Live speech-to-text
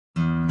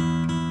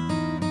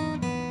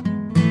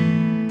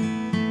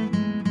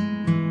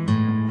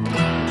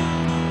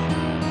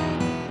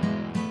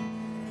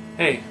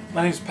Hey,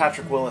 my name is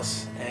Patrick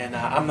Willis, and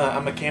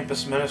I'm a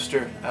campus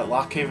minister at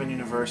Lock Haven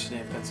University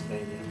in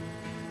Pennsylvania.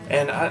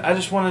 And I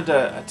just wanted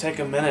to take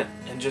a minute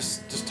and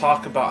just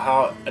talk about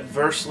how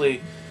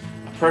adversely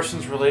a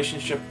person's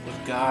relationship with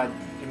God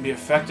can be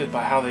affected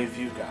by how they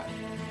view God.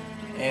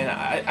 And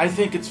I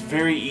think it's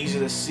very easy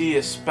to see,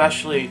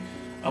 especially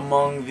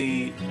among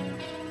the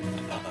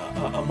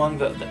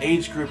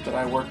age group that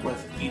I work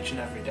with each and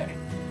every day.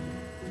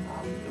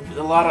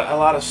 A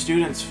lot of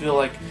students feel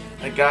like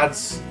God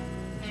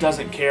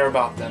doesn't care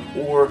about them,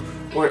 or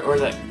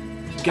that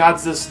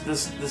God's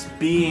this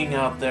being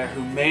out there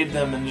who made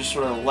them and just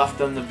sort of left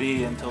them to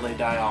be until they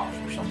die off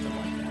or something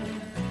like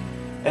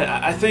that. And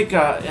I think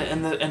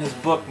in his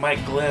book,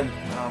 Mike Glenn,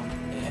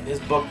 his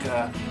book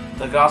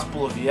The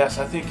Gospel of Yes,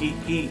 I think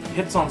he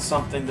hits on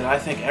something that I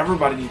think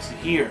everybody needs to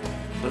hear,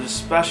 but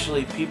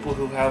especially people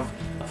who have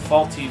a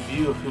faulty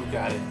view of who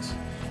God is.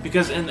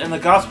 Because in the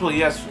Gospel of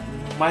Yes,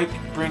 Mike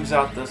brings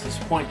out this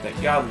point that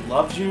God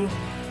loves you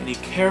and He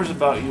cares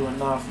about you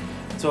enough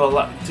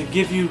to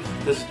give you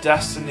this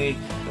destiny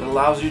that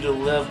allows you to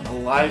live a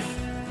life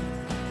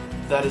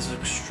that is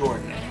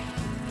extraordinary.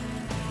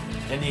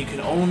 And you can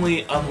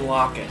only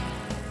unlock it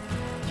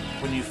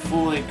when you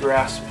fully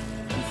grasp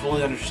and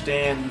fully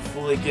understand and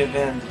fully give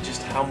in to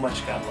just how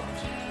much God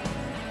loves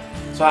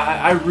you. So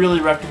I really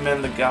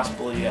recommend The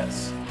Gospel of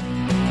Yes.